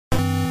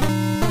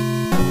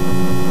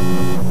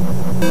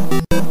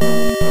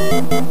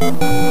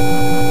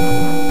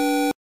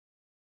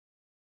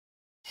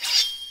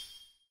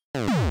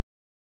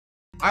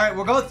All right,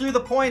 we'll go through the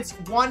points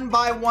one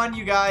by one,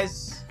 you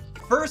guys.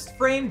 First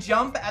frame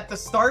jump at the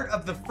start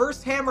of the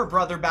first Hammer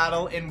Brother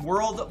battle in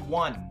World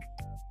 1.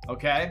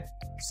 Okay?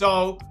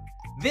 So,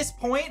 this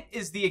point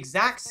is the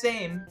exact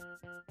same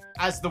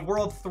as the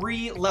World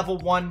 3 Level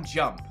 1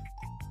 jump.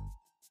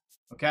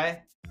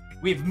 Okay?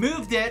 We've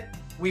moved it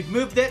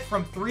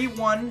from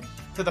 3-1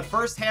 to the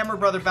first Hammer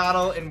Brother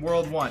battle in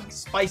World 1.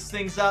 Spice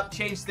things up,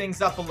 change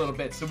things up a little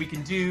bit so we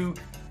can do...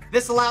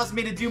 This allows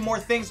me to do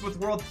more things with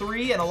World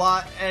 3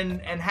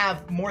 and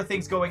have more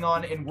things going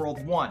on in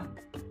World 1.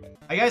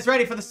 Are you guys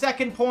ready for the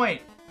second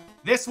point?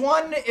 This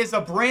one is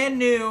a brand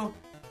new,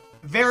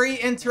 very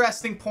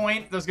interesting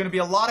point. There's going to be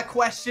a lot of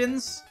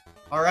questions.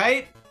 All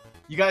right?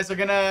 You guys are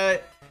going to...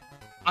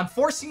 I'm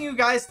forcing you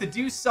guys to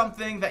do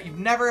something that you've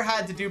never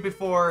had to do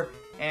before.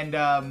 And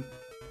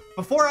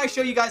before I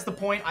show you guys the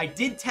point, I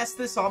did test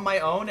this on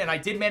my own. And I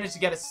did manage to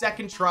get a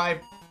second try.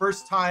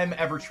 First time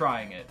ever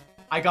trying it.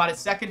 I got it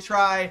second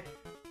try.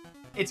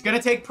 It's going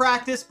to take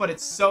practice, but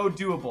it's so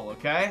doable,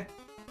 okay?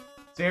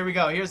 So here we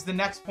go. Here's the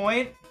next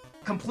point.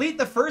 Complete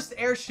the first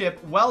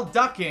airship while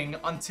ducking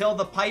until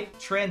the pipe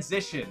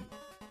transition.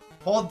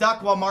 Hold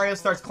duck while Mario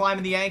starts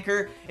climbing the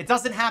anchor. It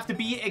doesn't have to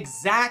be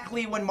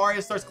exactly when Mario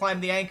starts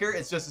climbing the anchor.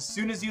 It's just as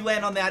soon as you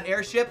land on that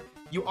airship,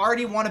 you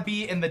already want to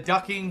be in the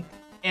ducking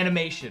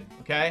animation,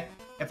 okay?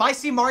 If I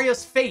see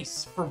Mario's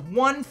face for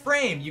one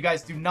frame, you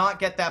guys do not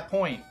get that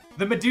point.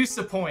 The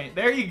Medusa point.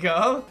 There you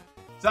go.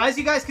 So as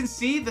you guys can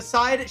see, the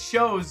side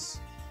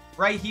shows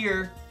right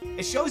here,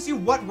 it shows you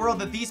what world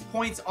that these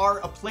points are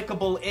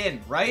applicable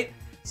in, right?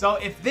 So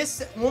if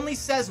this only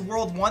says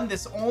World 1,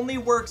 this only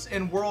works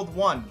in World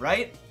 1,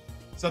 right?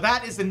 So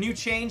that is the new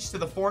change to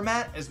the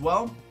format as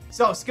well.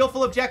 So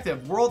skillful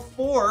objective, World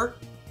 4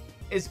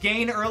 is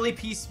gain early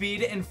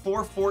P-Speed in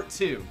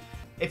 4-Fort-2.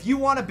 If you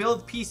want to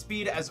build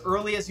P-Speed as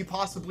early as you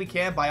possibly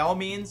can, by all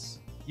means,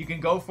 you can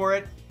go for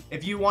it.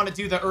 If you want to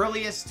do the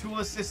earliest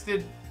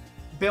tool-assisted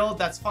build,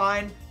 that's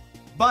fine.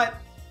 But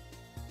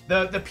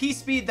the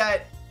P-Speed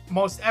that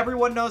most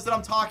everyone knows that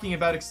I'm talking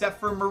about, except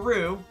for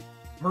Maru,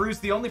 Maru's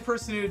the only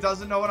person who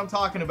doesn't know what I'm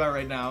talking about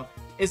right now,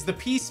 is the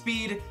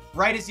P-Speed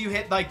right as you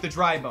hit like the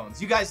dry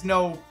bones. You guys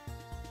know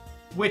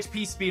which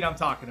P-Speed I'm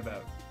talking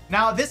about.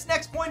 Now this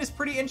next point is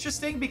pretty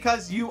interesting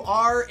because you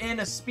are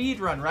in a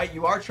speed run, right?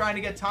 You are trying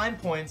to get time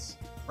points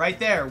right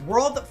there.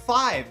 World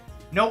 5,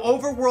 no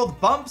overworld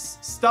bumps,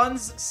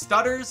 stuns,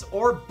 stutters,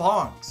 or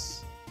bonks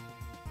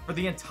for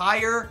the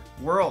entire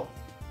world.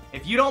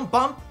 If you don't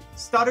bump,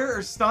 stutter,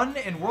 or stun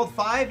in World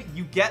 5,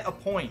 you get a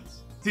point.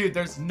 Dude,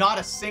 there's not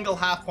a single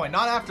half point.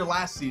 Not after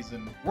last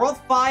season. World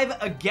 5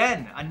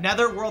 again.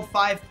 Another World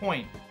 5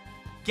 point.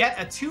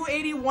 Get a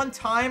 281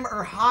 time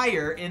or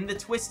higher in the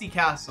Twisty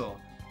Castle.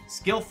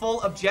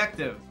 Skillful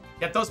objective.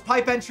 Get those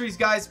pipe entries,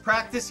 guys.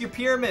 Practice your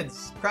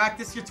pyramids.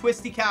 Practice your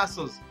Twisty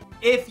Castles.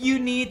 If you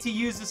need to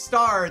use a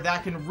star,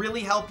 that can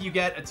really help you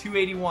get a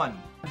 281.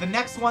 The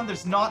next one,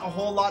 there's not a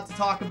whole lot to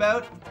talk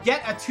about.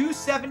 Get a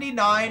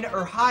 279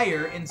 or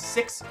higher in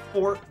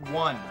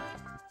 6-Fort-1.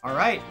 All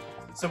right.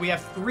 So we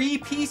have 3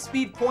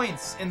 P-Speed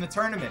points in the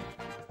tournament,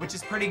 which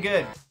is pretty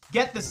good.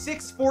 Get the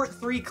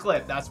 6-Fort-3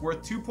 clip. That's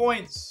worth 2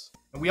 points.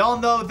 And we all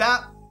know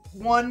that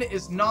one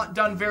is not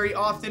done very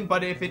often,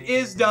 but if it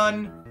is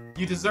done,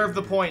 you deserve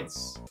the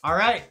points. All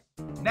right.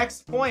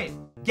 Next point.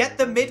 Get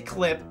the mid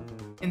clip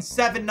in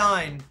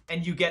 7-9,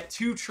 and you get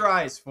 2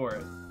 tries for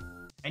it.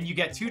 And you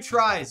get 2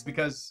 tries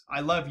because I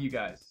love you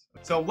guys.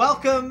 So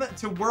welcome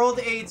to World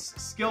 8's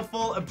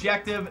Skillful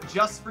Objective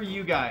just for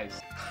you guys.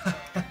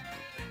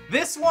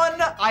 This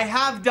one I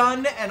have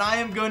done, and I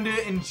am going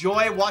to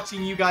enjoy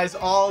watching you guys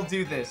all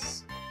do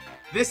this.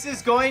 This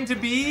is going to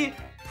be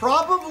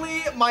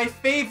probably my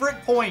favorite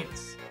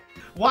point.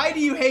 Why do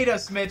you hate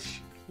us,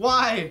 Mitch?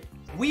 Why?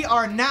 We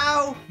are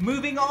now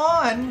moving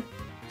on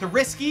to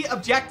risky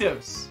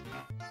objectives.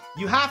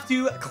 You have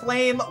to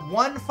claim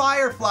 1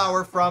 fire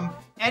flower from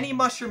any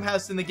mushroom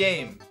house in the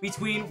game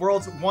between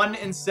worlds 1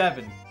 and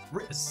 7.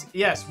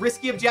 Yes,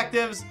 risky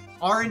objectives,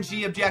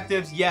 RNG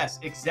objectives, yes,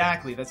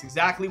 exactly. That's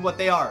exactly what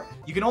they are.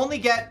 You can only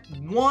get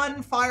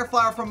 1 fire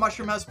flower from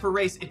mushroom house per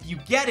race. If you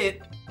get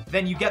it,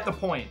 then you get the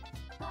point.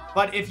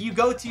 But if you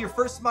go to your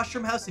first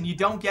mushroom house and you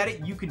don't get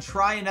it, you can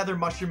try another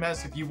mushroom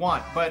house if you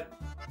want. But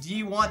do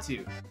you want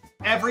to?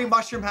 Every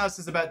mushroom house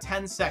is about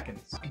 10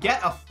 seconds.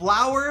 Get a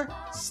flower,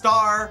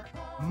 star,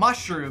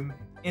 mushroom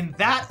in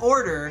that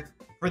order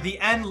for the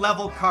end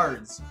level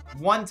cards,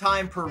 1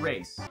 time per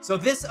race. So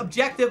this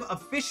objective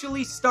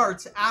officially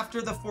starts after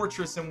the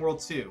fortress in World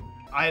 2.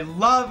 I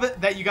love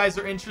that you guys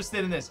are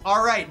interested in this.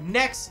 All right,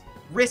 next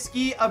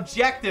risky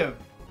objective.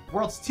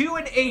 Worlds 2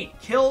 and 8,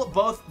 kill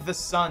both the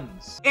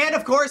suns. And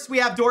of course, we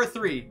have door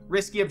 3,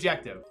 risky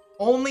objective.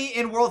 Only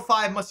in World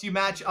 5 must you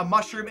match a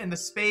mushroom in the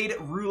spade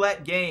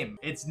roulette game.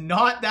 It's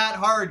not that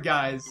hard,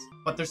 guys.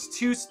 But there's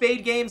 2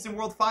 spade games in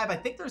World 5. I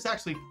think there's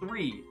actually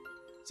 3.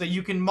 So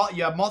you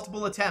have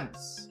multiple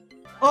attempts.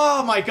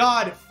 Oh my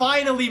god,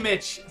 finally,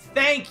 Mitch.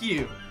 Thank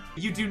you.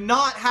 You do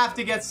not have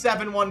to get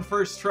 7-1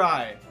 first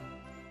try.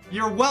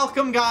 You're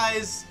welcome,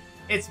 guys.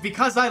 It's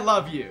because I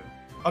love you.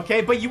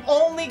 Okay, but you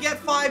only get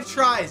 5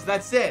 tries.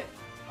 That's it.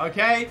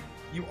 Okay?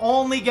 You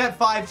only get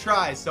 5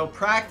 tries. So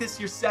practice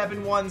your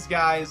 7-1s,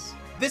 guys.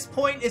 This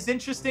point is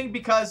interesting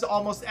because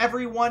almost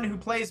everyone who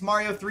plays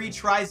Mario 3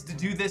 tries to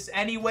do this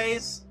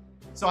anyways.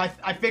 So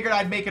I figured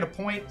I'd make it a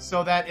point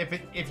so that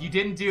if you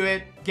didn't do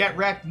it, get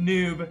wrecked,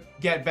 noob,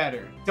 get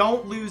better.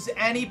 Don't lose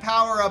any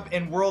power-up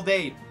in World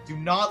 8. Do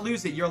not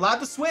lose it. You're allowed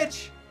to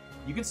switch.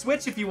 You can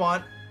switch if you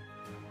want.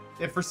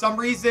 If for some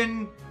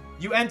reason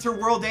you enter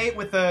World 8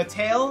 with a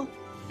tail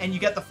and you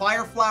get the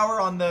fire flower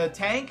on the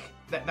tank,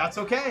 that's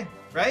okay,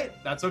 right?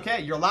 That's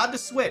okay. You're allowed to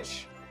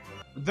switch.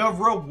 The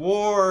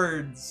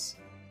rewards.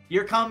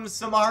 Here comes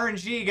some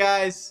RNG,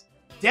 guys.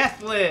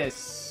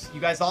 Deathless.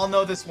 You guys all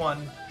know this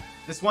one.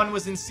 This one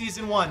was in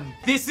Season 1.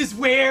 This is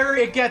where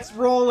it gets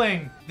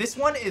rolling. This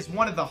one is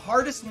one of the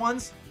hardest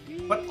ones,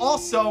 but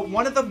also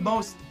one of the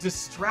most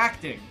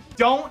distracting.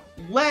 Don't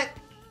let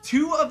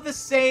 2 of the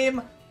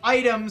same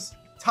items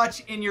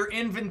touch in your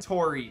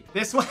inventory.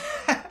 This one...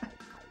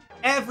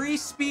 Every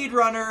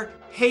speedrunner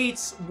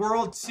hates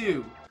World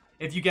 2.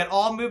 If you get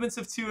all movements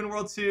of 2 in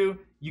World 2,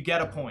 you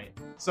get a point.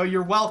 So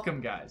you're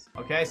welcome, guys.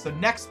 Okay, so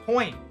next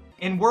point.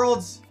 In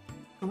Worlds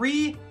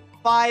 3,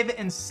 5,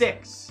 and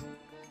 6,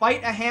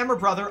 fight a Hammer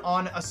Brother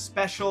on a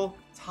special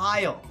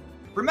tile.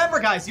 Remember,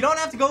 guys, you don't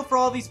have to go for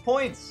all these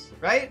points,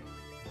 right?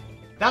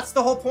 That's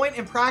the whole point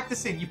in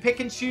practicing. You pick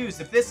and choose.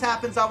 If this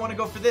happens, I want to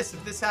go for this.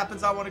 If this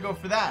happens, I want to go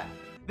for that.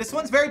 This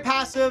one's very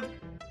passive.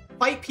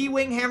 Fight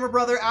P-Wing Hammer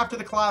Brother after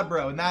the Cloud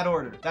Bro in that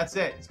order. That's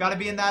it. It's got to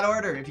be in that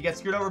order. If you get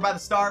screwed over by the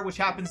star, which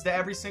happens to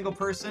every single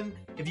person,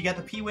 if you get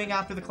the P-Wing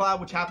after the Cloud,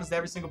 which happens to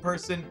every single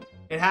person,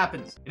 it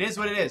happens. It is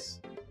what it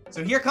is.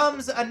 So here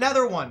comes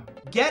another one.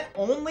 Get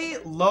only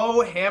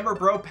low Hammer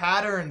Bro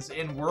patterns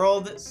in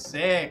World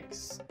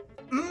 6.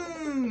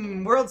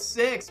 World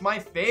 6, my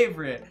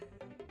favorite.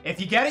 If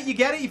you get it, you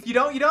get it. If you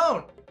don't, you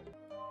don't.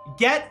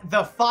 Get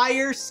the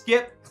fire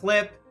skip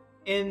clip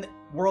in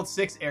World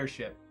 6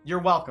 airship. You're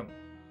welcome.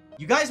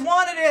 You guys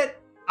wanted it.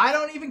 I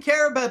don't even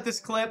care about this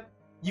clip.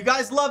 You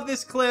guys love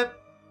this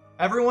clip.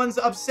 Everyone's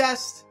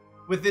obsessed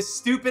with this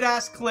stupid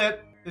ass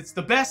clip. It's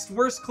the best,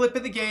 worst clip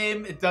of the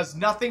game. It does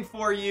nothing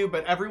for you,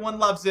 but everyone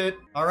loves it.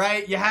 All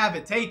right, you have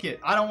it. Take it.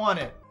 I don't want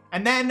it.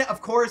 And then,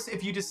 of course,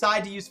 if you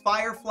decide to use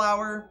Fire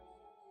Flower,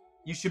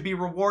 you should be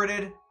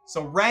rewarded.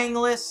 So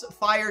Rangless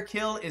Fire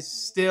Kill is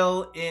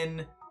still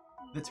in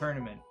the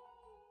tournament.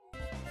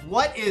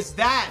 What is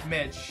that,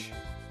 Mitch?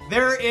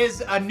 There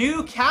is a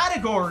new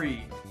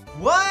category.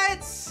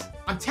 What?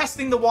 I'm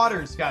testing the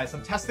waters, guys.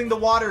 I'm testing the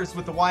waters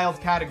with the wild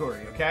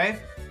category, okay?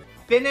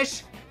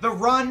 Finish the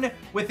run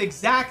with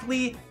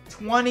exactly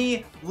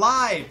 20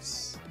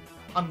 lives.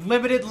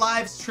 Unlimited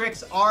lives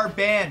tricks are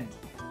banned.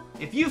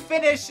 If you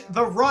finish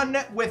the run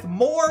with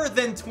more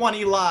than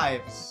 20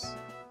 lives,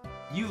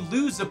 you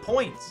lose a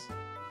point.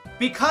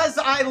 Because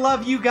I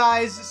love you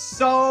guys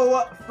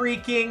so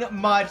freaking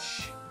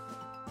much,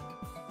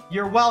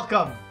 you're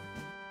welcome.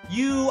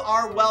 You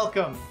are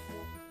welcome.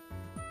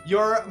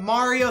 Your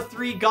Mario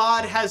 3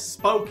 God has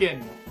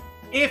spoken.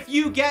 If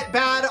you get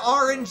bad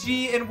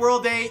RNG in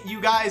World 8, you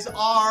guys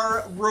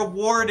are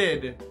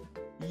rewarded.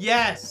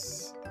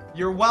 Yes,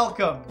 you're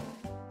welcome.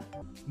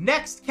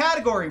 Next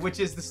category, which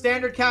is the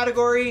standard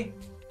category,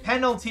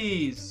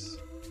 penalties.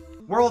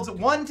 Worlds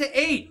 1 to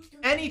 8,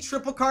 any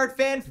triple card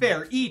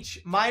fanfare, each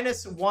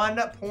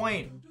 -1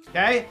 point.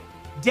 Okay?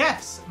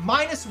 Deaths,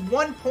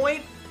 -1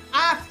 point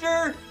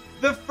after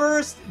the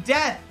first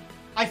death.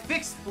 I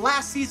fixed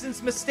last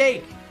season's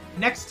mistake.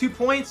 Next 2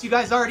 points, you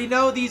guys already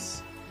know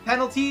these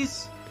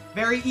penalties.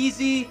 Very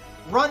easy.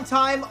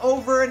 Runtime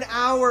over an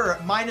hour,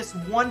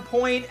 -1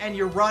 point, and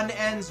your run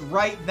ends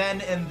right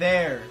then and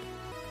there.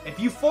 If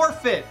you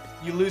forfeit,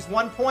 you lose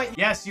 1 point.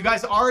 Yes, you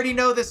guys already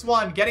know this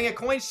one. Getting a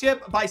coin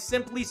ship by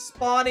simply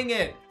spawning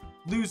it.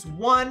 Lose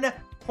 1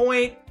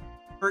 point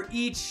for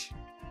each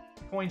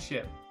coin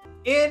ship.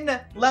 In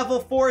level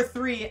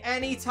 4-3,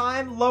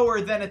 anytime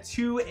lower than a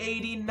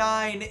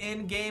 289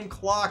 in-game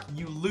clock,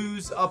 you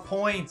lose a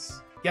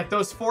point. Get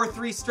those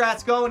 4-3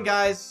 strats going,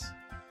 guys.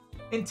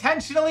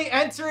 Intentionally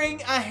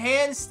entering a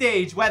hand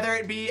stage, whether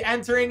it be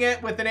entering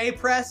it with an A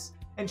press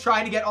and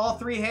trying to get all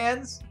 3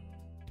 hands,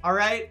 all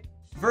right,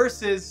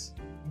 versus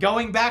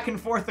going back and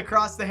forth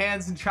across the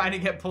hands and trying to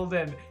get pulled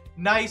in.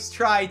 Nice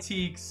try,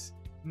 Teeks.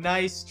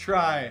 Nice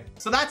try.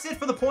 So that's it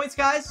for the points,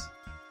 guys.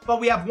 But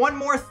we have one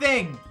more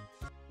thing.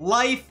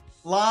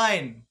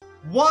 Lifeline.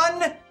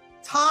 1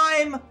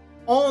 time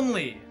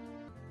only.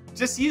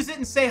 Just use it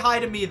and say hi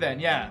to me then,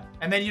 yeah.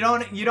 And then you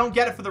don't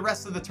get it for the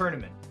rest of the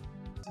tournament.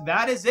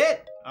 That is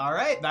it. All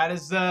right, that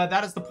is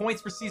the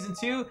points for Season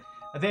 2.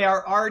 They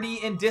are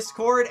already in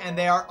Discord, and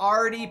they are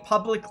already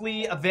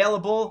publicly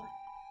available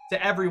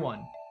to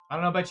everyone. I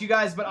don't know about you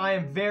guys, but I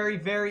am very,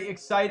 very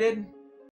excited.